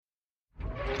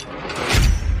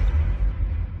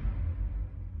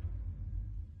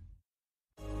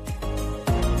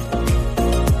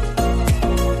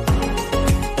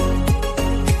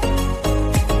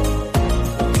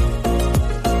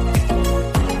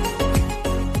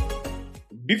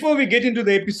Before we get into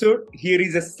the episode, here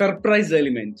is a surprise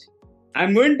element.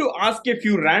 I'm going to ask a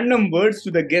few random words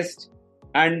to the guest,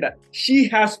 and she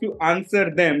has to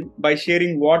answer them by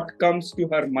sharing what comes to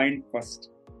her mind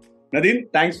first. Nadine,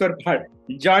 thanks for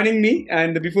joining me.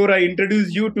 And before I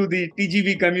introduce you to the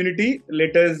TGV community,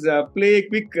 let us play a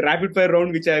quick rapid fire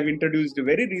round, which I have introduced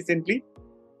very recently.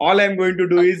 All I'm going to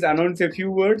do is announce a few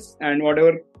words, and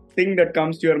whatever thing that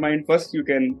comes to your mind first, you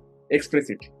can express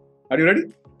it. Are you ready?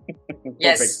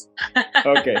 Yes.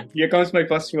 Okay, here comes my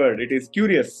first word. It is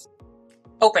curious.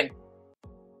 Open.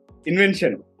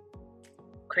 Invention.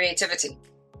 Creativity.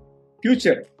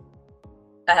 Future.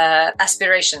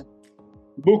 Aspiration.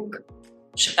 Book.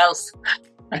 Shelf.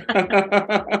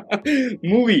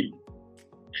 Movie.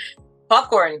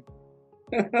 Popcorn.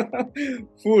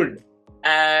 Food.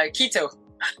 Keto.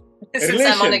 Since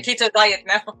Relation. I'm on a keto diet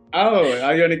now. Oh,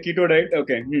 are you on a keto diet?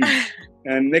 Okay.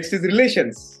 And next is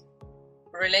relations.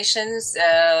 Relations,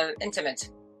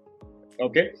 intimate.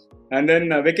 Okay. And then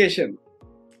vacation.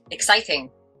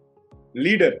 Exciting.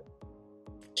 Leader.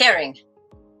 Caring.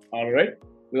 All right.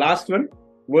 Last one.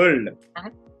 World.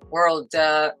 World,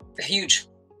 huge.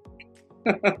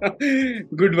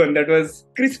 Good one. That was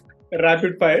crisp,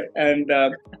 rapid fire. And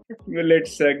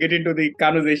let's get into the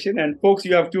conversation. And folks,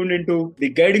 you have tuned into the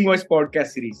Guiding Voice podcast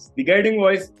series. The Guiding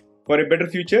Voice for a Better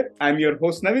Future. I'm your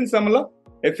host, Naveen Samala,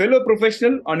 a fellow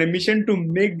professional on a mission to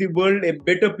make the world a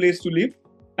better place to live.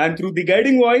 And through the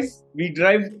Guiding Voice, we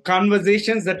drive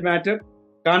conversations that matter,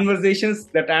 conversations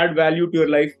that add value to your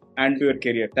life and to your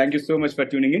career. Thank you so much for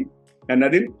tuning in. And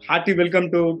Nadine, hearty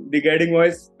welcome to the Guiding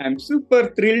Voice. I'm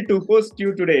super thrilled to host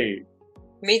you today.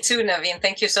 Me too, Naveen.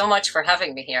 Thank you so much for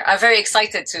having me here. I'm very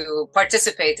excited to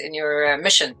participate in your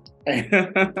mission.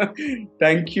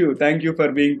 Thank you. Thank you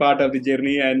for being part of the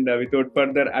journey. And without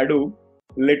further ado,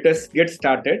 let us get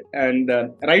started. And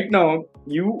right now,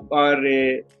 you are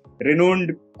a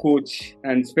renowned coach,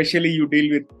 and especially you deal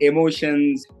with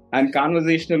emotions and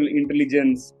conversational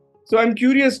intelligence. So I'm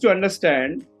curious to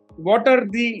understand, what are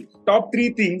the top 3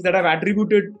 things that have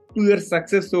attributed to your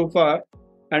success so far,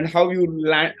 and how you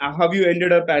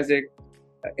ended up as a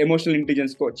emotional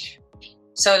intelligence coach?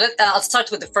 So I'll start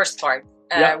with the first part,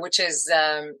 which is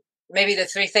maybe the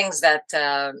 3 things that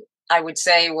I would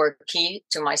say were key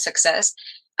to my success.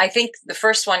 I think the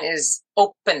first one is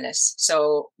openness.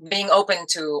 So being open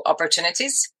to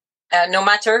opportunities, no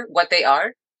matter what they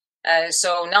are.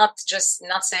 So not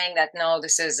saying that, no,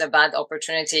 this is a bad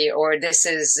opportunity or this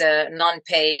is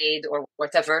non-paid or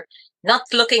whatever. Not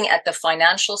looking at the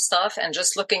financial stuff and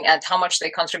just looking at how much they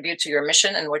contribute to your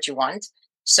mission and what you want.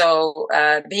 So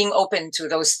being open to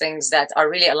those things that are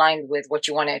really aligned with what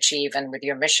you want to achieve and with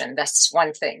your mission. That's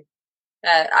one thing.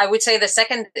 I would say the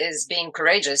second is being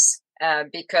courageous,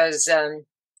 because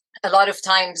a lot of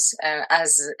times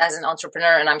as an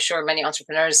entrepreneur, and I'm sure many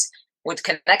entrepreneurs would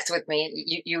connect with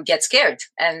me, you get scared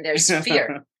and there's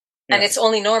fear. And it's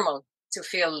only normal to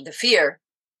feel the fear.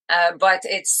 But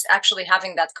it's actually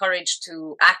having that courage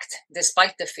to act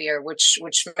despite the fear, which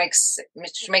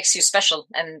makes you special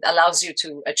and allows you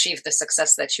to achieve the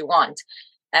success that you want.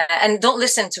 And don't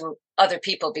listen to other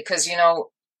people, because,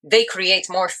 they create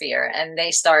more fear and they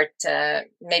start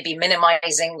maybe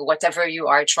minimizing whatever you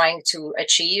are trying to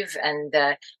achieve and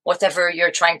whatever you're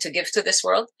trying to give to this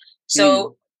world.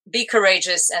 So be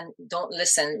courageous and don't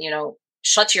listen,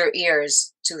 shut your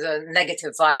ears to the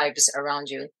negative vibes around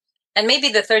you. And maybe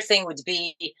the third thing would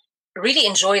be really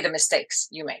enjoy the mistakes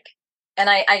you make. And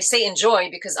I say enjoy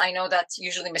because I know that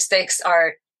usually mistakes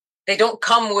they don't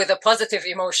come with a positive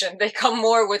emotion. They come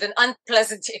more with an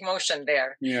unpleasant emotion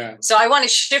there. Yeah. So I want to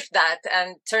shift that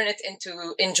and turn it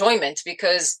into enjoyment,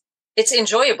 because it's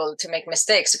enjoyable to make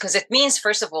mistakes, because it means,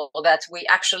 first of all, that we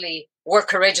actually were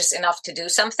courageous enough to do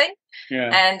something.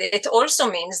 Yeah. And it also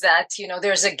means that,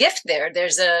 there's a gift there.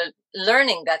 There's a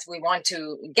learning that we want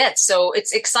to get. So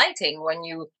it's exciting when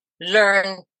you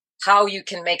learn how you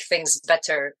can make things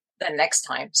better the next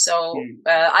time. So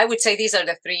I would say these are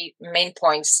the 3 main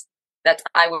points that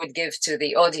I would give to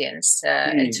the audience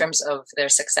in terms of their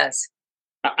success.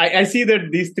 I see that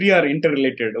these 3 are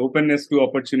interrelated: openness to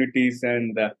opportunities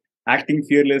and acting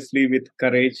fearlessly with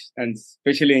courage, and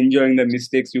especially enjoying the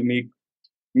mistakes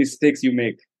you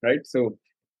make, right? So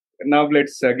now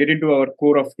let's get into our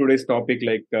core of today's topic,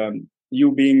 like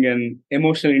you being an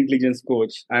emotional intelligence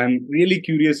coach. I'm really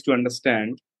curious to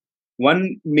understand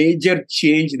one major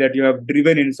change that you have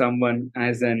driven in someone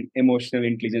as an emotional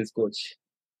intelligence coach.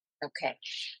 Okay.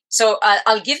 So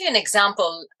I'll give you an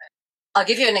example. I'll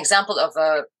give you an example of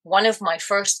one of my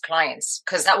first clients,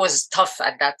 because that was tough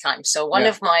at that time. So one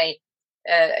of my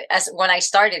as when I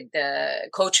started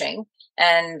coaching,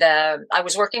 and I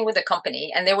was working with a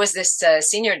company, and there was this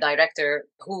senior director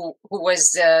who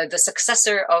was the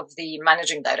successor of the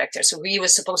managing director. So he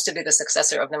was supposed to be the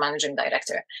successor of the managing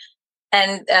director.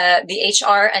 And the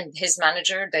HR and his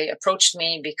manager, they approached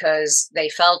me because they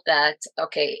felt that,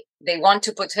 okay, they want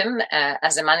to put him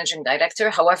as a managing director.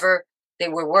 However, they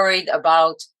were worried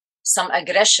about some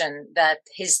aggression that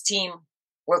his team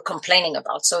were complaining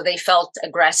about. So they felt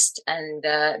aggressed, and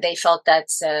they felt that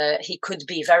he could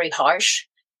be very harsh.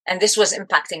 And this was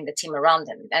impacting the team around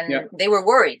him. And they were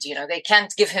worried, they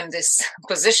can't give him this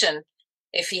position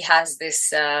if he has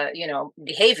this,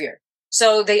 behavior.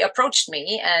 So they approached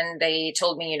me and they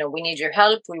told me, we need your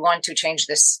help. We want to change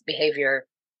this behavior,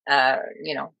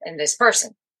 in this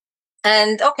person.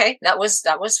 And okay, that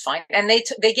was fine. And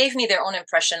they gave me their own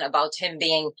impression about him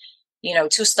being,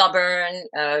 too stubborn,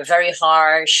 very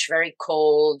harsh, very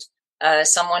cold,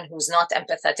 someone who's not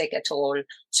empathetic at all.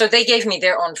 So they gave me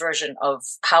their own version of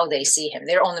how they see him,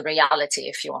 their own reality,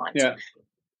 if you want. Yeah.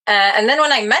 And then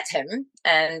when I met him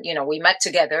and, we met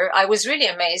together, I was really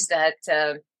amazed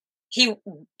that, he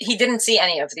didn't see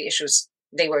any of the issues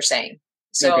they were saying.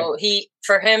 So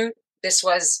for him, it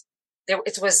was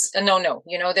a no.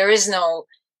 There is no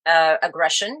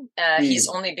aggression. He's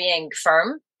only being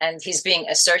firm and he's being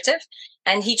assertive.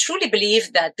 And he truly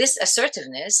believed that this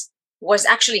assertiveness was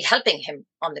actually helping him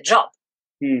on the job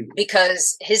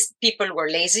because his people were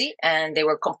lazy and they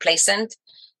were complacent.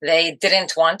 They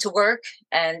didn't want to work.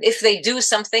 And if they do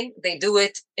something, they do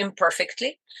it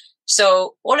imperfectly.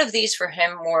 So all of these for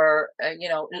him were,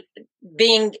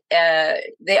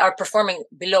 they are performing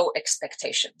below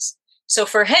expectations. So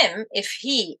for him, if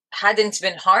he hadn't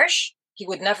been harsh, he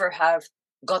would never have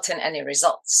gotten any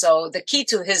results. So the key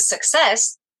to his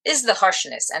success is the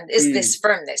harshness and is this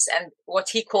firmness and what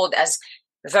he called as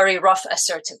very rough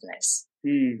assertiveness.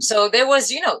 So there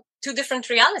was, two different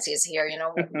realities here.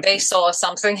 They saw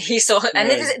something, he saw, and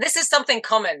this is something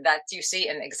common that you see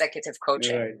in executive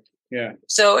coaching. Right. Yeah.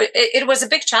 So it was a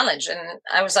big challenge. And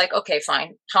I was like, okay,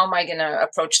 fine. How am I going to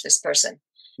approach this person?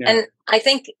 Yeah. And I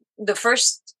think the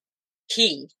first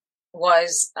key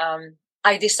was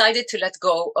I decided to let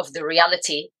go of the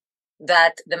reality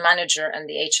that the manager and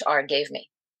the HR gave me.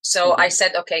 So I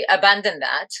said, okay, abandon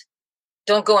that.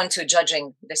 Don't go into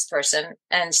judging this person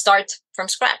and start from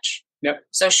scratch. Yep.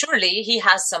 So surely he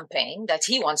has some pain that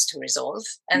he wants to resolve,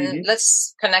 and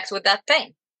let's connect with that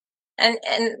pain. And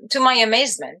to my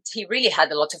amazement, he really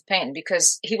had a lot of pain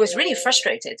because he was really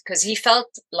frustrated because he felt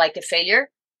like a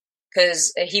failure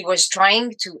because he was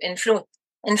trying to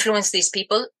influence these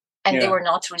people and they were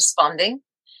not responding.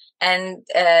 And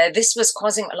this was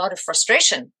causing a lot of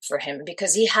frustration for him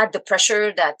because he had the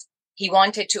pressure that he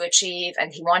wanted to achieve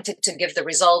and he wanted to give the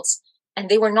results, and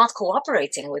they were not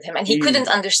cooperating with him. And he couldn't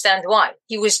understand why.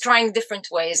 He was trying different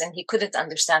ways and he couldn't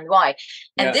understand why.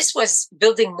 And this was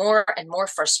building more and more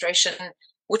frustration,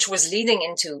 which was leading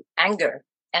into anger.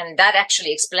 And that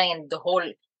actually explained the whole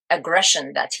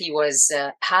aggression that he was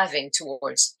having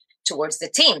towards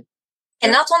the team.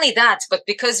 And not only that, but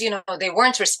because, they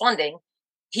weren't responding,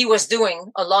 he was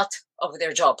doing a lot of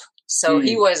their job. So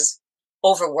he was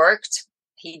overworked.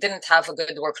 He didn't have a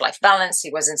good work-life balance.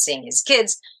 He wasn't seeing his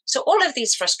kids. So all of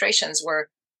these frustrations were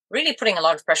really putting a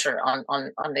lot of pressure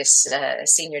on this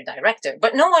senior director.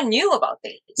 But no one knew about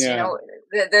these. Yeah.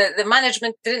 The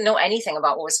management didn't know anything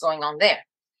about what was going on there.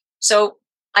 So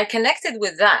I connected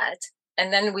with that,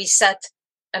 and then we set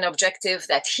an objective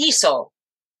that he saw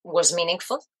was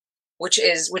meaningful, which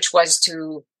was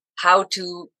to how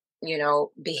to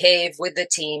behave with the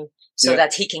team so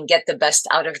that he can get the best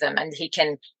out of them and he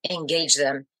can engage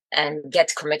them and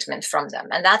get commitment from them.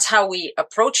 And that's how we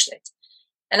approached it.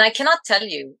 And I cannot tell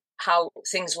you how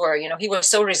things were. He was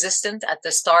so resistant at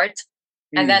the start.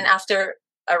 And then after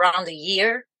around a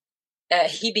year,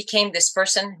 he became this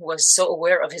person who was so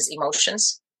aware of his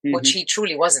emotions, which he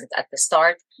truly wasn't at the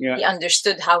start. Yeah. He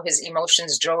understood how his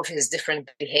emotions drove his different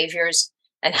behaviors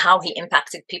and how he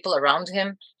impacted people around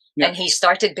him. Yeah. And he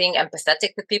started being empathetic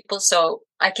with people. So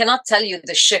I cannot tell you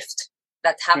the shift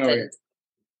that happened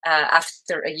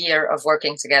after a year of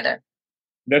working together.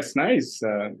 That's nice.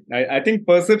 I think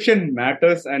perception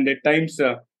matters. And at times,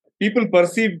 people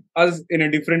perceive us in a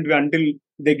different way until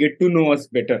they get to know us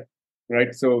better.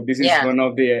 Right. So this is one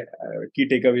of the key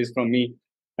takeaways from me.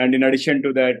 And in addition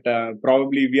to that,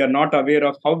 probably we are not aware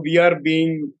of how we are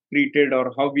being treated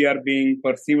or how we are being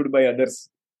perceived by others.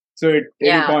 So at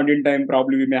any point in time,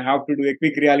 probably we may have to do a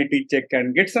quick reality check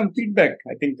and get some feedback,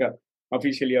 I think,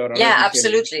 officially or unofficially.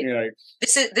 Absolutely. Yeah, right.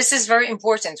 This is very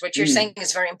important. What you're saying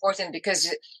is very important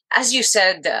because, as you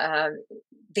said,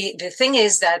 the thing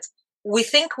is that we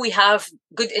think we have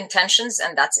good intentions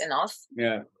and that's enough.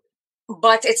 Yeah.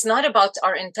 But it's not about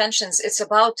our intentions. It's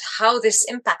about how this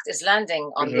impact is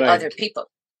landing on the other people.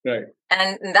 Right.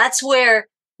 And that's where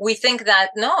we think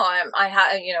that, no,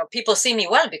 people see me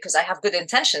well because I have good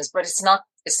intentions, but it's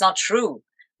not true.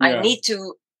 Yeah. I need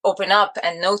to open up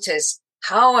and notice,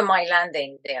 how am I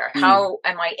landing there? How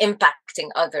am I impacting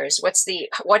others?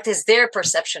 What is their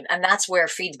perception? And that's where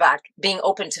feedback, being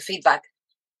open to feedback,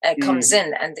 comes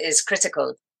in and is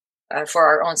critical for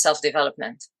our own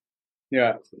self-development.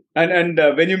 Yeah. And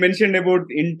when you mentioned about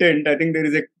intent, I think there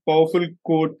is a powerful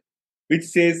quote which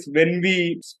says, when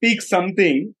we speak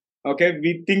something, okay,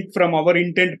 we think from our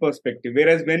intent perspective.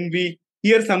 Whereas when we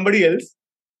hear somebody else,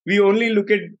 we only look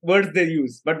at words they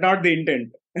use, but not the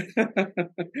intent.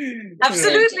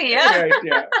 Absolutely, right. Yeah. Right,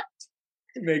 yeah.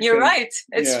 You're sense. Right.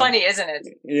 It's funny, isn't it?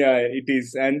 Yeah, it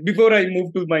is. And before I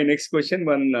move to my next question,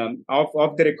 one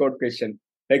off the record question.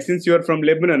 Like, since you are from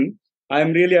Lebanon,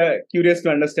 I'm really curious to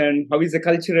understand how is the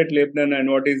culture at Lebanon, and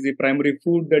what is the primary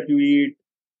food that you eat,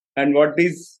 and what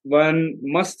is one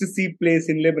must-see place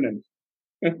in Lebanon?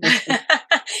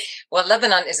 Well,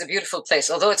 Lebanon is a beautiful place,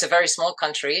 although it's a very small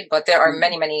country, but there are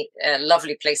many, many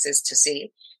lovely places to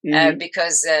see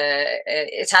because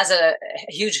it has a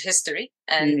huge history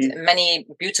and many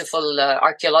beautiful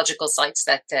archaeological sites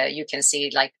that you can see,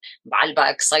 like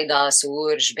Baalbek, Saida,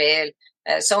 Sur, Jbel,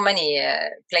 so many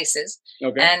places.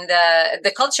 Okay. And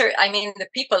the culture, I mean, the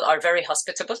people are very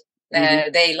hospitable.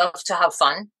 They love to have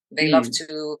fun. They love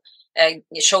to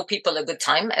show people a good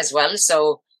time as well.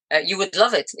 So you would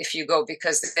love it if you go,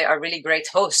 because they are really great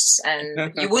hosts,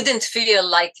 and you wouldn't feel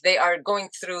like they are going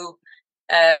through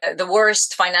the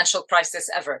worst financial crisis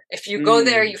ever. If you go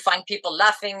there, you find people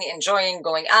laughing, enjoying,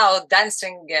 going out,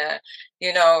 dancing,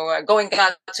 going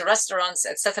out to restaurants,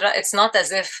 etc. It's not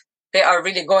as if they are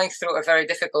really going through a very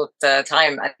difficult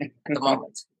time at the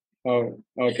moment. Oh,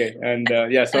 okay. And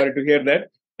sorry to hear that.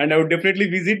 And I would definitely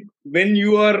visit when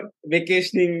you are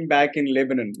vacationing back in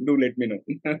Lebanon. Do let me know.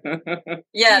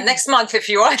 Yeah, next month if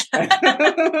you want.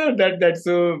 That's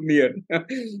so near.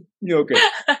 Okay.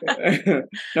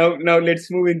 Now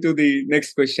let's move into the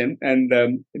next question.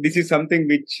 And this is something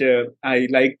which I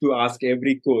like to ask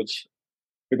every coach,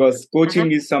 because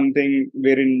coaching is something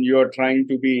wherein you are trying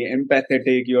to be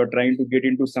empathetic, you are trying to get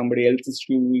into somebody else's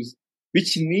shoes,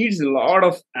 which needs a lot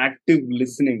of active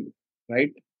listening,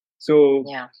 right? So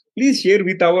please share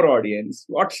with our audience,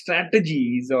 what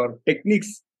strategies or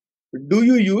techniques do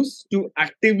you use to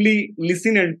actively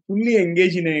listen and fully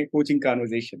engage in a coaching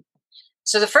conversation?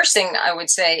 So the first thing I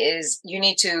would say is you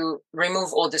need to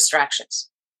remove all distractions.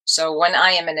 So when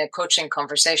I am in a coaching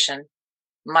conversation,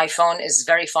 my phone is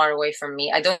very far away from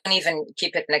me. I don't even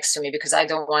keep it next to me because I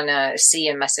don't want to see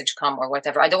a message come or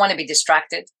whatever. I don't want to be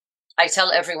distracted. I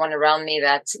tell everyone around me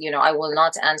that, I will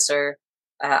not answer.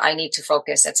 I need to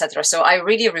focus, etc. So I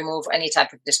really remove any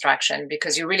type of distraction,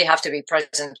 because you really have to be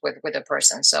present with a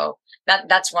person. So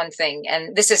that's one thing.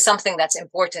 And this is something that's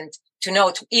important to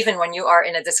note, even when you are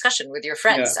in a discussion with your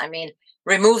friends. Yeah. I mean,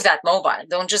 remove that mobile.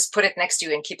 Don't just put it next to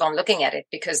you and keep on looking at it,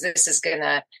 because this is going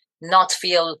to not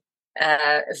feel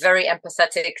very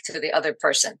empathetic to the other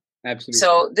person. Absolutely.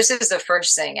 So this is the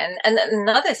first thing. And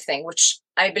another thing, which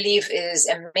I believe is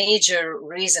a major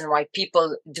reason why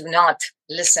people do not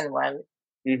listen well,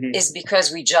 is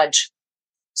because we judge.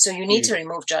 So you need to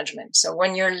remove judgment. So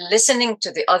when you're listening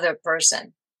to the other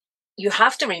person, you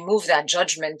have to remove that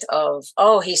judgment of,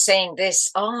 oh, he's saying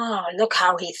this. Oh, look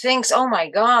how he thinks. Oh my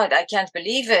God, I can't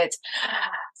believe it.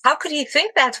 How could he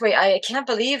think that way? I can't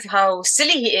believe how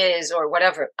silly he is, or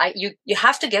whatever. You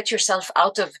have to get yourself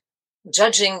out of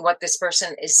judging what this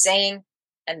person is saying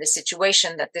and the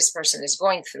situation that this person is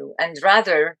going through, and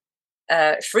rather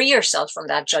free yourself from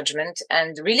that judgment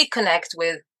and really connect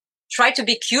with, try to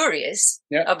be curious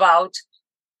about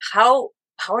how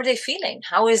are they feeling?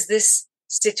 How is this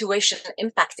situation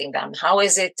impacting them? How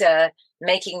is it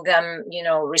making them,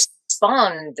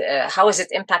 respond? How is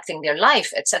it impacting their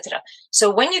life, etc.?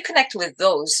 So when you connect with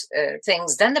those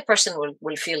things, then the person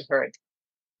will feel heard.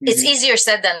 It's easier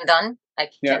said than done, I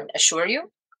can assure you.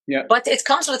 Yeah. But it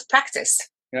comes with practice.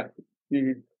 Yeah.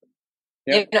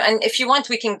 And if you want,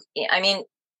 we can,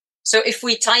 so if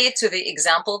we tie it to the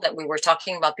example that we were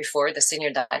talking about before, the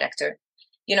senior director,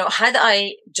 had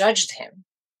I judged him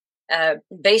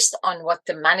based on what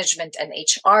the management and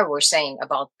HR were saying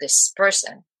about this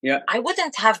person, I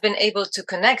wouldn't have been able to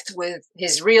connect with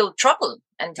his real trouble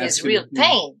and his real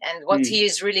pain and what he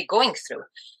is really going through.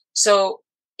 So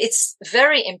it's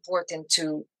very important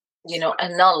to,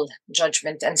 annul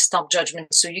judgment and stop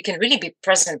judgment, so you can really be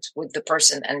present with the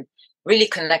person and really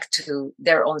connect to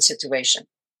their own situation.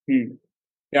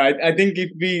 Yeah, I think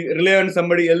if we rely on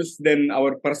somebody else, then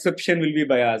our perception will be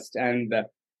biased, and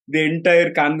the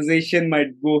entire conversation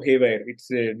might go haywire. It's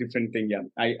a different thing. Yeah,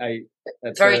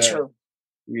 that's Very true.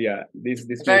 Yeah, this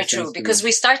Very makes true, sense to me. because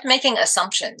we start making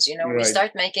assumptions. Right. We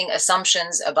start making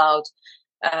assumptions about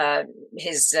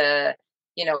his,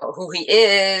 who he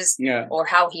is, or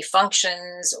how he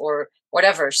functions, or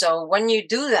whatever. So when you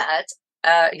do that,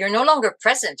 you're no longer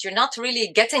present. You're not really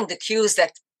getting the cues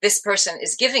that this person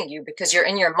is giving you, because you're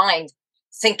in your mind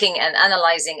thinking and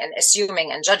analyzing and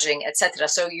assuming and judging, etc.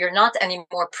 So you're not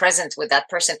anymore present with that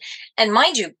person. And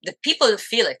mind you, the people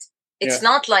feel it. It's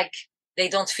not like they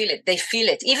don't feel it. They feel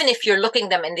it. Even if you're looking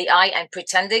them in the eye and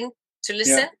pretending to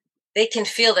listen, they can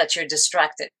feel that you're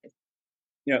distracted.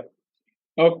 Yeah.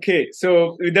 Okay.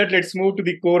 So with that, let's move to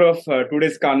the core of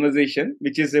today's conversation,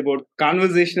 which is about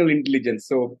conversational intelligence.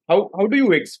 So how do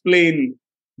you explain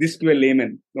this to a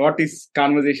layman? What is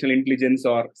conversational intelligence,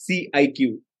 or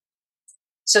CIQ?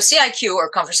 So CIQ, or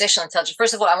conversational intelligence,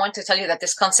 first of all, I want to tell you that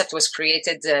this concept was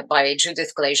created by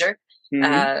Judith Glaser.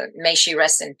 May she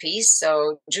rest in peace.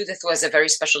 So Judith was a very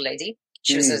special lady.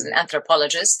 She was an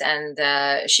anthropologist,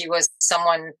 and she was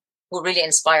someone who really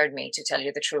inspired me, to tell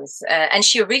you the truth. And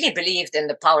she really believed in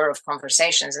the power of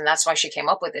conversations, and that's why she came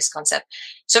up with this concept.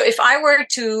 So if I were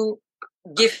to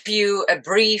give you a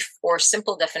brief or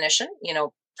simple definition,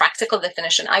 practical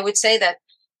definition, I would say that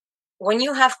when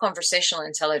you have conversational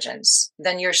intelligence,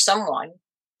 then you're someone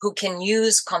who can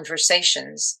use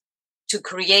conversations to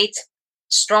create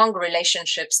strong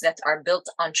relationships that are built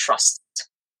on trust.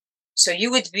 So you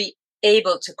would be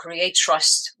able to create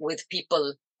trust with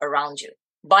people around you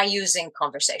by using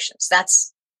conversations.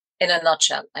 That's in a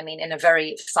nutshell. I mean, in a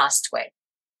very fast way.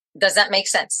 Does that make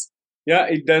sense? Yeah,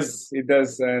 it does. It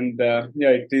does. And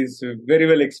it is very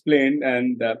well explained.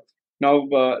 And now,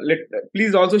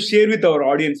 please also share with our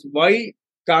audience why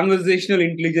conversational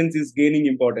intelligence is gaining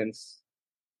importance.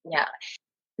 Yeah.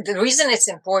 The reason it's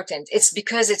important, it's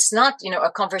because it's not,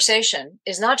 a conversation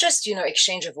is not just,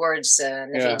 exchange of words,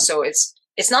 Nadine. So it's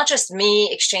not just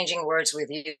me exchanging words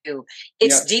with you.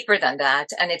 It's deeper than that.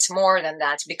 And it's more than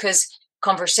that, because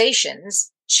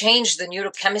conversations change the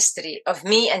neurochemistry of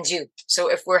me and you. So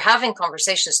if we're having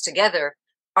conversations together,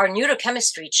 our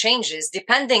neurochemistry changes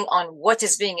depending on what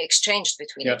is being exchanged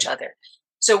between each other.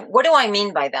 So what do I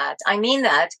mean by that? I mean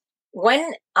that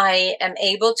when I am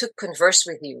able to converse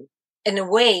with you in a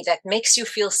way that makes you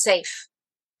feel safe,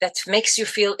 that makes you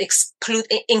feel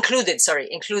included,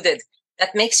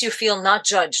 that makes you feel not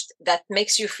judged, that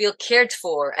makes you feel cared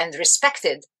for and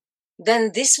respected,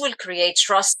 then this will create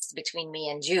trust between me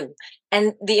and you.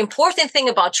 And the important thing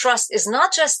about trust is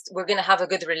not just we're going to have a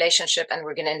good relationship and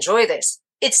we're going to enjoy this.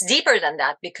 It's deeper than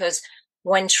that, because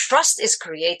when trust is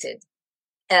created,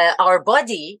 our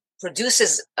body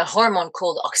produces a hormone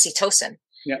called oxytocin.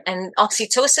 And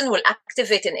oxytocin will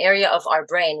activate an area of our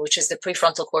brain, which is the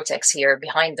prefrontal cortex here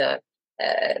behind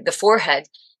the forehead.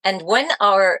 And when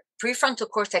our prefrontal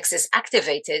cortex is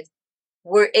activated,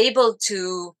 we're able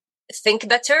to think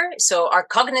better. So our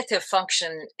cognitive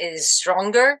function is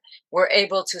stronger. We're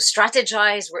able to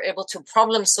strategize. We're able to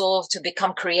problem solve, to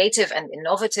become creative and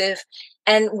innovative.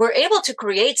 And we're able to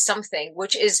create something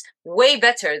which is way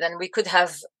better than we could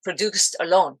have produced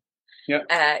alone.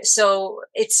 So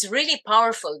it's really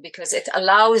powerful, because it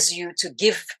allows you to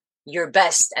give your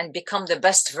best and become the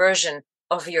best version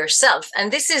of yourself. And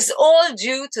this is all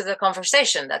due to the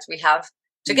conversation that we have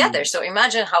together. So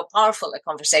imagine how powerful a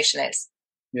conversation is.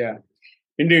 Yeah,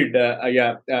 indeed.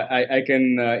 I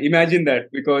can imagine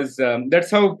that, because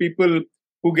that's how people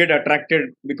who get attracted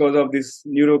because of this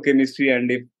neurochemistry.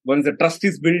 And if once the trust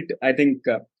is built, I think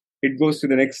it goes to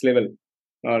the next level.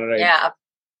 All right.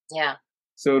 Yeah.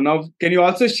 So now, can you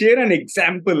also share an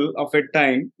example of a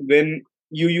time when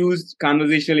you used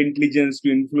conversational intelligence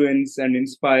to influence and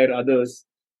inspire others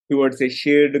towards a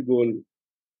shared goal?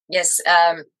 Yes.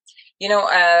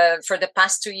 For the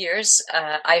past 2 years,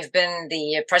 I've been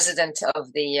the president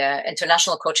of the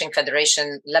International Coaching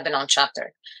Federation Lebanon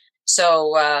chapter.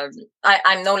 So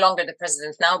I'm no longer the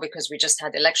president now, because we just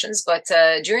had elections. But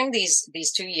during these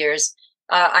 2 years,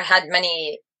 I had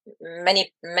many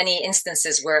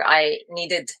instances where I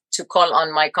needed to call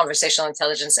on my conversational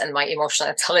intelligence and my emotional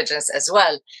intelligence as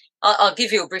well. I'll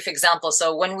give you a brief example.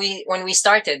 So when we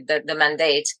started the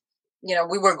mandate,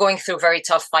 we were going through very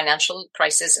tough financial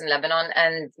crisis in Lebanon,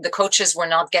 and the coaches were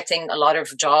not getting a lot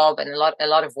of job and a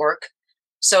lot of work.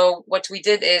 So what we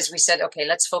did is we said, okay,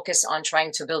 let's focus on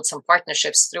trying to build some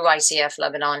partnerships through ICF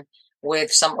Lebanon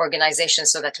with some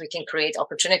organizations so that we can create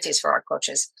opportunities for our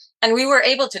coaches. And we were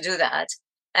able to do that.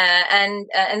 And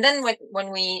then when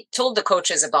we told the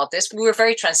coaches about this, we were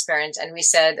very transparent, and we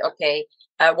said, okay,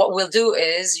 what we'll do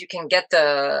is you can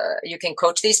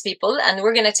coach these people, and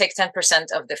we're going to take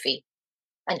 10% of the fee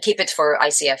and keep it for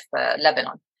ICF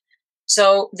Lebanon.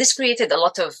 So this created a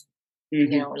lot of,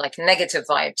 like negative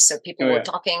vibes. So people were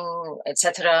talking,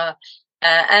 etc.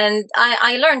 And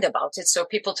I learned about it. So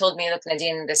people told me, look,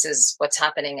 Nadine, this is what's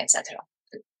happening, etc.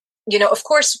 Of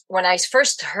course, when I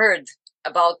first heard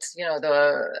about,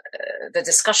 the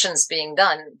discussions being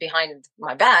done behind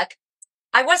my back,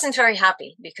 I wasn't very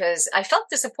happy because I felt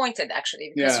disappointed,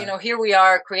 actually, because, here we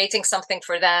are creating something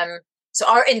for them. So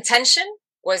our intention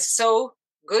was so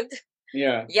good,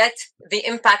 yet the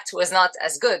impact was not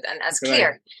as good and as clear.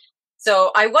 Right.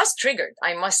 So I was triggered,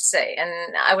 I must say,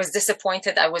 and I was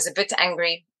disappointed. I was a bit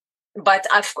angry, but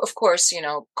of course,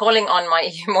 calling on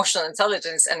my emotional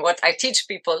intelligence and what I teach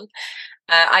people,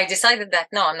 I decided that,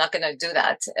 no, I'm not going to do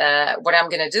that. What I'm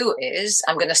going to do is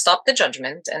I'm going to stop the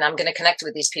judgment, and I'm going to connect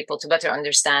with these people to better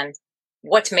understand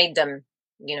what made them,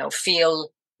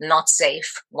 feel not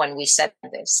safe when we said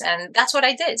this. And that's what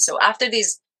I did. So after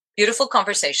these beautiful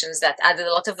conversations that added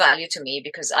a lot of value to me,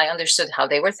 because I understood how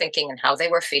they were thinking and how they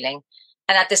were feeling.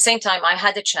 And at the same time, I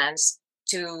had a chance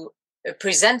to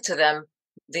present to them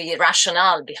the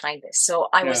rationale behind this. So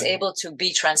I was able to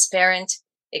be transparent,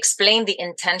 explain the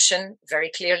intention very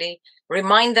clearly,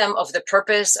 remind them of the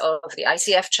purpose of the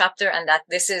ICF chapter, and that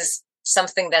this is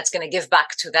something that's going to give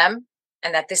back to them,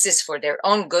 and that this is for their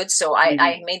own good. So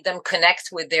I made them connect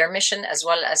with their mission as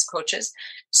well as coaches.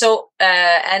 So,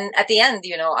 and at the end,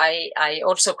 I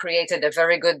also created a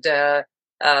very good,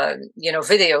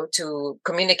 video to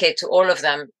communicate to all of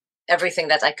them everything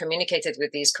that I communicated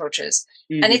with these coaches.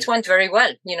 And it went very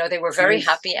well. They were very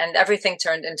happy, and everything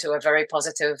turned into a very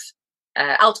positive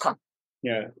outcome.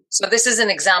 Yeah. So this is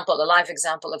an example, a live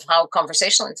example of how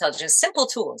conversational intelligence, simple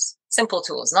tools,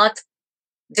 not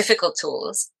difficult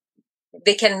tools,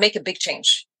 they can make a big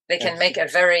change. They can make a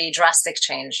very drastic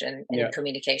change in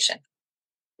communication.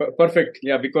 Perfect.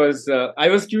 Yeah, because I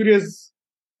was curious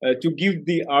to give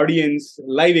the audience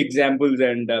live examples,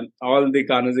 and all the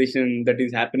conversation that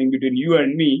is happening between you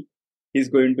and me is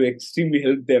going to extremely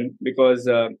help them, because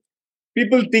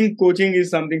people think coaching is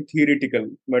something theoretical,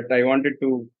 but I wanted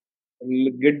to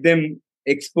get them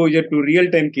exposure to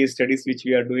real-time case studies, which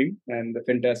we are doing, and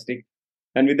fantastic.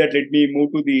 And with that, let me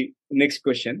move to the next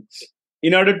question.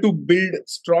 In order to build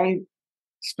strong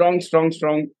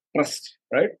trust,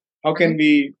 right? How can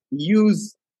we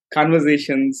use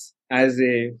conversations as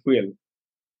a fuel?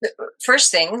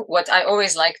 First thing, what I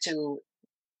always like to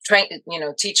train,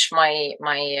 teach my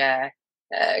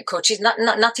coaches,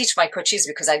 not teach my coaches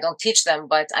because I don't teach them,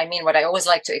 but I mean, what I always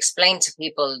like to explain to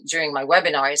people during my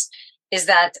webinars is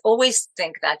that always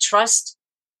think that trust,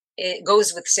 it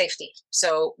goes with safety.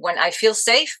 So when I feel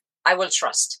safe, I will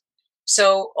trust.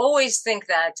 So always think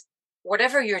that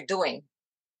whatever you're doing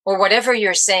or whatever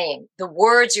you're saying, the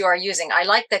words you are using, I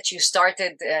like that you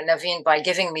started, Naveen, by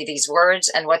giving me these words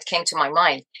and what came to my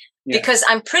mind. Yeah. Because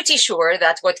I'm pretty sure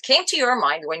that what came to your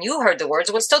mind when you heard the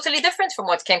words was totally different from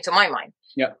what came to my mind.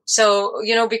 Yeah. So,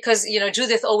 because,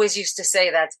 Judith always used to say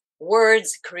that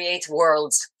words create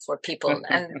worlds for people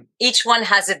and each one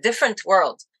has a different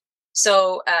world.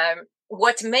 So,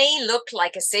 what may look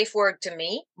like a safe word to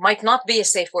me might not be a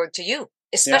safe word to you,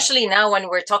 especially now when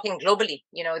we're talking globally.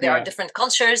 There are different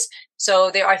cultures. So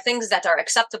there are things that are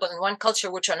acceptable in one culture,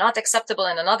 which are not acceptable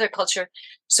in another culture.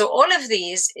 So all of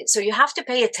these, so you have to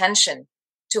pay attention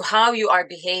to how you are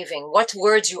behaving, what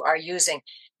words you are using,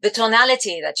 the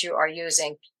tonality that you are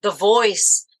using, the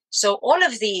voice. So all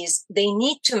of these, they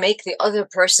need to make the other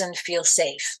person feel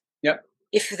safe. Yeah.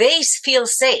 If they feel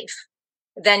safe,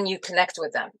 then you connect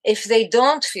with them. If they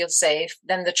don't feel safe,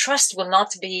 then the trust will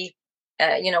not be,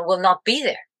 will not be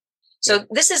there. So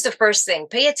this is the first thing.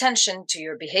 Pay attention to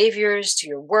your behaviors, to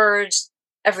your words,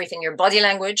 everything, your body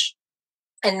language,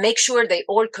 and make sure they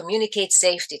all communicate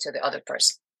safety to the other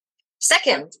person.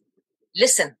 Second,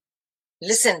 listen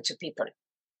to people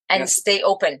and stay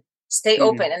open. Stay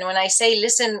open. And when I say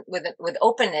listen with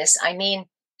openness, I mean,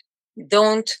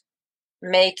 don't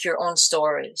make your own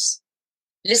stories.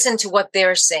 Listen to what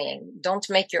they're saying. Don't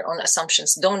make your own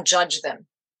assumptions. Don't judge them.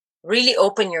 Really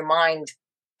open your mind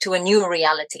to a new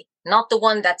reality, not the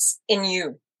one that's in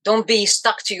you. Don't be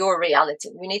stuck to your reality.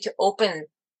 You need to open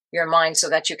your mind so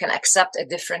that you can accept a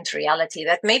different reality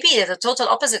that maybe is the total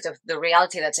opposite of the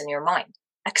reality that's in your mind.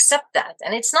 Accept that.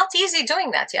 And it's not easy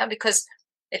doing that, because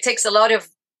it takes a lot of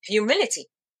humility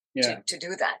to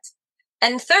do that.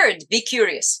 And third, be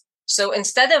curious. So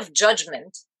instead of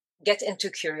judgment, get into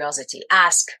curiosity.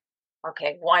 Ask,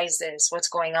 okay, why is this? What's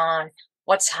going on?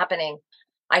 What's happening?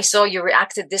 I saw you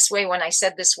reacted this way when I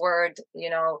said this word.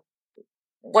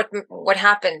 what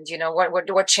happened,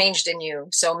 what changed in you.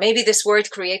 So maybe this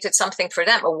word created something for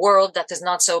them, a world that is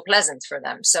not so pleasant for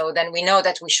them. So then we know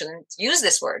that we shouldn't use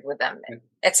this word with them,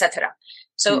 etc.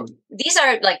 So these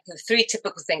are like the three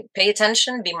typical things. Pay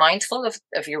attention, be mindful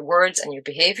of your words and your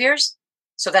behaviors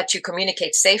so that you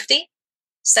communicate safety.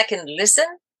 Second,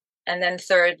 listen. And then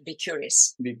third, be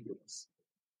curious. Be curious.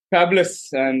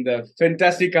 Fabulous and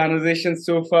fantastic conversation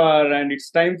so far. And it's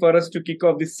time for us to kick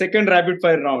off the second rapid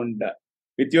fire round.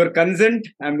 With your consent,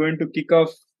 I'm going to kick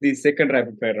off the second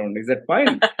rapid fire round. Is that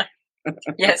fine?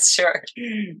 Yes, sure.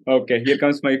 Okay, here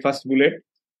comes my first bullet.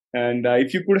 And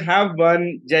if you could have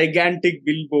one gigantic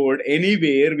billboard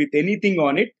anywhere with anything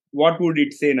on it, what would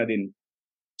it say, Nadine?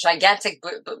 Gigantic,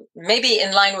 maybe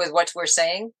in line with what we're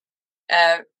saying.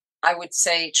 I would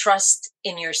say trust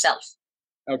in yourself.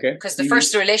 Okay. Because the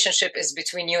first relationship is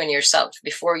between you and yourself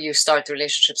before you start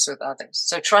relationships with others.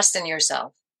 So trust in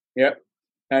yourself. Yeah.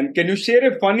 And can you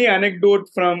share a funny anecdote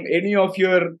from any of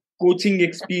your coaching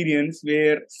experience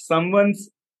where someone's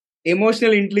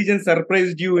emotional intelligence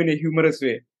surprised you in a humorous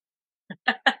way?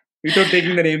 Without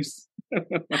taking the names.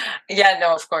 Yeah,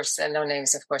 no, of course. No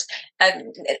names, of course.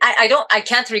 I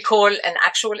can't recall an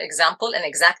actual example, an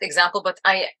exact example, but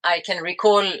I can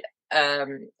recall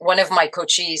one of my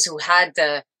coachees who had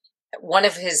one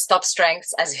of his top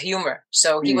strengths as humor.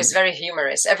 So he was very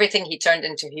humorous. Everything he turned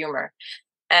into humor.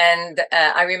 And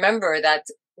I remember that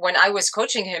when I was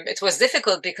coaching him, it was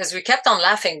difficult because we kept on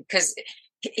laughing because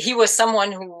he was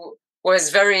someone who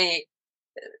was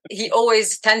he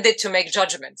always tended to make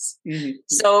judgments.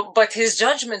 So, but his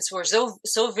judgments were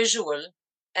so visual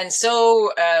and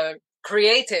so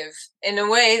creative in a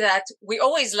way that we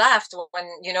always laughed when,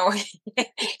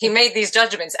 he made these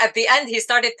judgments. At the end, he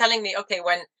started telling me, okay,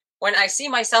 when I see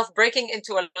myself breaking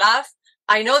into a laugh,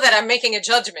 I know that I'm making a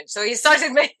judgment. So he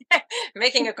started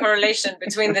making a correlation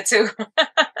between the two.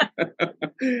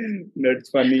 That's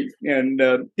funny. And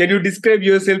can you describe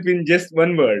yourself in just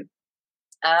one word?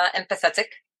 Empathetic.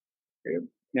 Okay.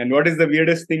 And what is the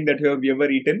weirdest thing that you have ever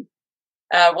eaten?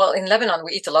 Well, in Lebanon,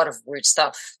 we eat a lot of weird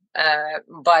stuff.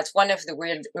 But one of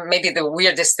maybe the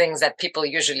weirdest things that people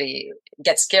usually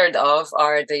get scared of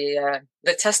are the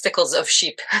testicles of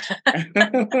sheep.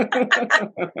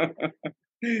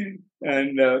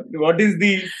 And what is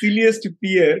the silliest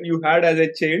fear you had as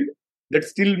a child that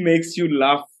still makes you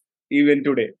laugh even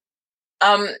today?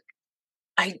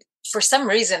 For some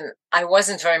reason, I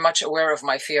wasn't very much aware of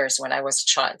my fears when I was a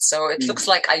child. So it looks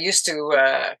like I used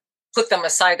to put them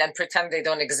aside and pretend they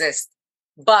don't exist.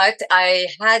 But I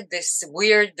had this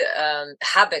weird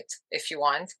habit, if you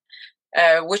want,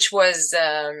 which was,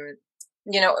 on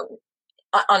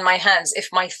my hands. If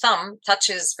my thumb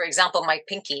touches, for example, my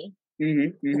pinky,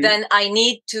 then I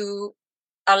need to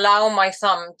allow my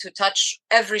thumb to touch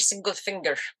every single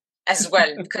finger as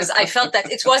well, because I felt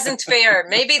that it wasn't fair.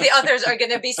 Maybe the others are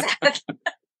going to be sad.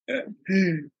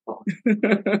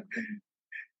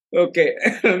 Okay,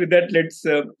 with that, let's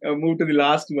move to the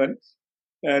last one.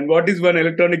 And what is one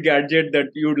electronic gadget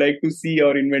that you would like to see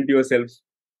or invent yourself?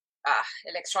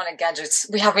 Electronic gadgets.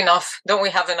 We have enough. Don't we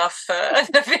have enough?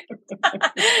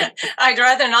 I'd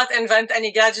rather not invent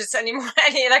any gadgets anymore,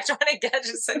 any electronic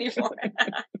gadgets anymore.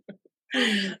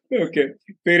 Okay,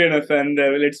 fair enough. And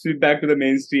let's flip back to the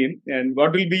mainstream. And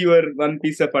what will be your one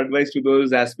piece of advice to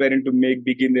those aspiring to make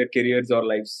big in their careers or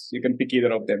lives? You can pick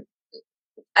either of them.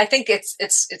 I think it's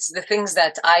the things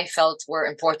that I felt were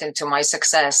important to my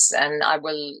success, and I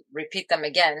will repeat them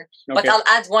again. Okay. But I'll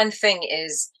add one thing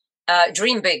is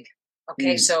dream big.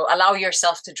 Okay, so allow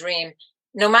yourself to dream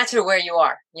no matter where you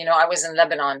are. I was in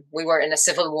Lebanon. We were in a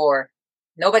civil war.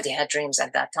 Nobody had dreams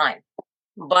at that time.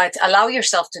 But allow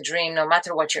yourself to dream no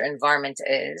matter what your environment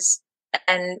is.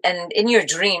 And in your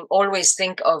dream, always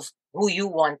think of who you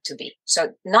want to be.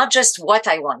 So not just what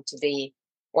I want to be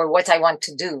or what I want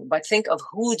to do, but think of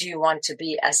who do you want to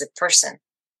be as a person,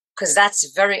 because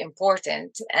that's very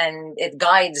important and it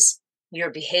guides your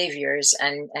behaviors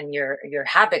and your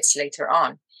habits later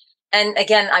on. And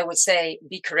again, I would say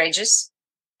be courageous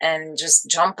and just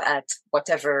jump at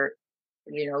whatever,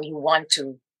 you want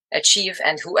to achieve,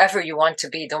 and whoever you want to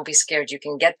be, don't be scared. You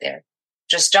can get there.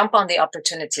 Just jump on the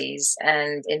opportunities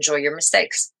and enjoy your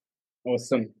mistakes.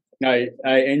 Awesome. I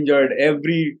enjoyed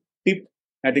every tip.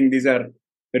 I think these are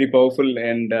very powerful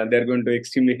and they're going to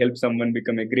extremely help someone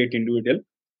become a great individual.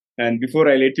 And before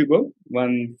I let you go,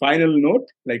 one final note,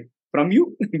 like from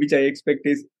you, which I expect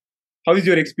is, how is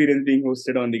your experience being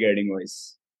hosted on The Guiding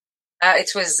Voice?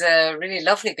 It was really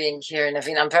lovely being here,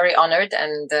 Naveen. I'm very honored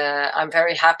and I'm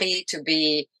very happy to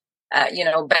be,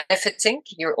 benefiting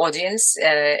your audience,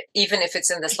 even if it's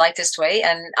in the slightest way.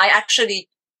 And I actually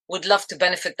would love to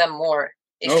benefit them more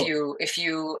if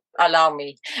you allow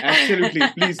me. Absolutely,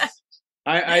 please.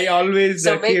 I always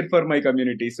care for my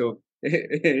community, so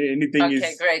anything okay,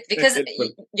 is great. Because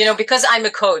because I'm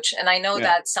a coach, and I know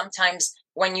that sometimes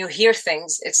when you hear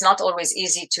things, it's not always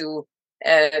easy to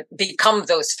become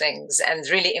those things and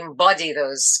really embody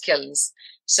those skills.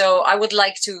 So I would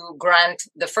like to grant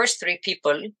the first 3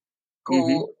 people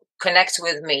who connect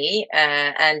with me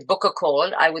and book a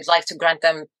call. I would like to grant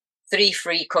them 3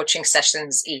 free coaching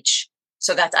sessions each,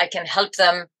 so that I can help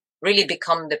them really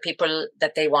become the people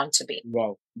that they want to be.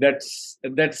 Wow, that's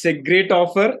a great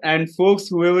offer. And folks,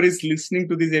 whoever is listening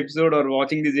to this episode or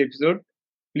watching this episode,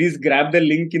 please grab the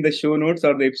link in the show notes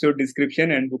or the episode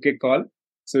description and book a call.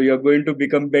 So you're going to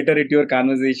become better at your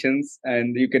conversations,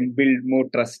 and you can build more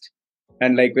trust.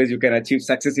 And likewise, you can achieve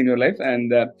success in your life.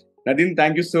 And Nadine,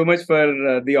 thank you so much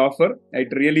for the offer.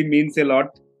 It really means a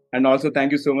lot. And also,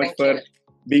 thank you so much for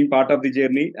being part of the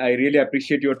journey. I really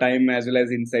appreciate your time as well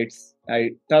as insights.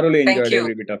 I thoroughly enjoyed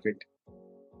every bit of it.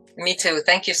 Me too.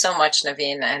 Thank you so much,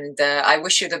 Naveen. And I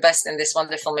wish you the best in this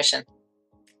wonderful mission.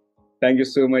 Thank you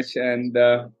so much. And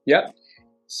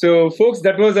so folks,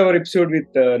 that was our episode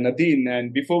with Nadine.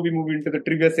 And before we move into the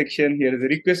trivia section, here is a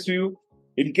request to you.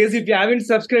 In case if you haven't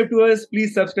subscribed to us,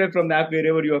 please subscribe from the app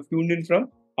wherever you have tuned in from.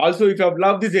 Also, if you have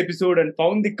loved this episode and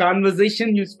found the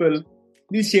conversation useful,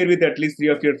 please share with at least 3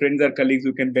 of your friends or colleagues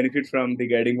who can benefit from the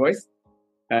guiding voice.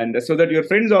 And so that your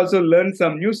friends also learn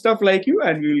some new stuff like you,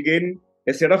 and we will gain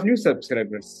a set of new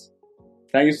subscribers.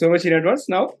 Thank you so much in advance.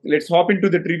 Now, let's hop into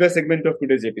the trivia segment of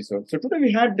today's episode. So today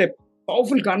we had a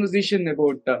powerful conversation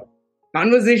about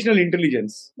conversational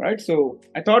intelligence, right? So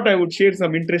I thought I would share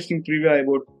some interesting trivia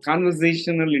about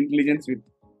conversational intelligence with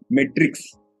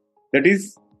metrics. That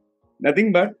is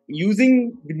nothing but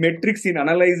using the metrics in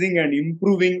analyzing and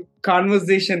improving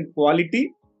conversation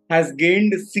quality has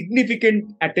gained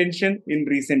significant attention in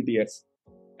recent years.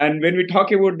 And when we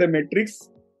talk about the metrics,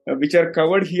 which are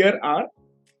covered here are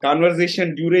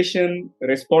conversation duration,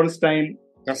 response time,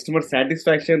 customer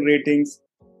satisfaction ratings,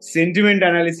 sentiment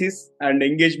analysis, and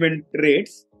engagement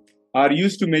rates are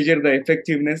used to measure the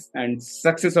effectiveness and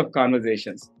success of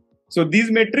conversations. So these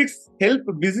metrics help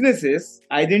businesses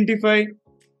identify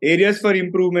areas for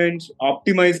improvement,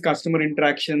 optimize customer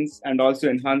interactions, and also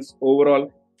enhance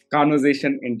overall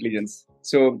conversation intelligence.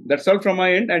 So that's all from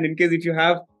my end. And in case if you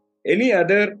have any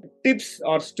other tips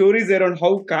or stories around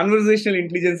how conversational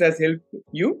intelligence has helped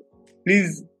you,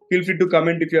 please feel free to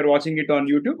comment if you are watching it on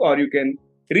YouTube, or you can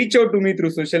reach out to me through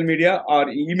social media or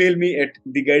email me at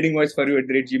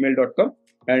theguidingvoiceforyou@gmail.com.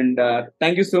 And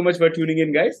thank you so much for tuning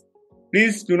in, guys.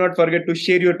 Please do not forget to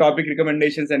share your topic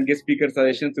recommendations and guest speaker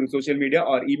suggestions through social media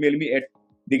or email me at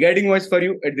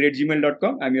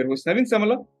theguidingvoiceforyou@gmail.com. I'm your host, Naveen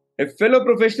Samala, a fellow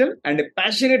professional and a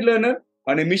passionate learner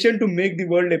on a mission to make the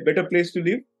world a better place to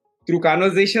live through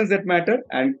conversations that matter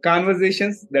and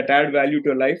conversations that add value to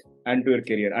your life and to your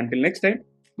career. Until next time,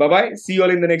 bye-bye. See you all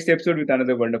in the next episode with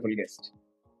another wonderful guest.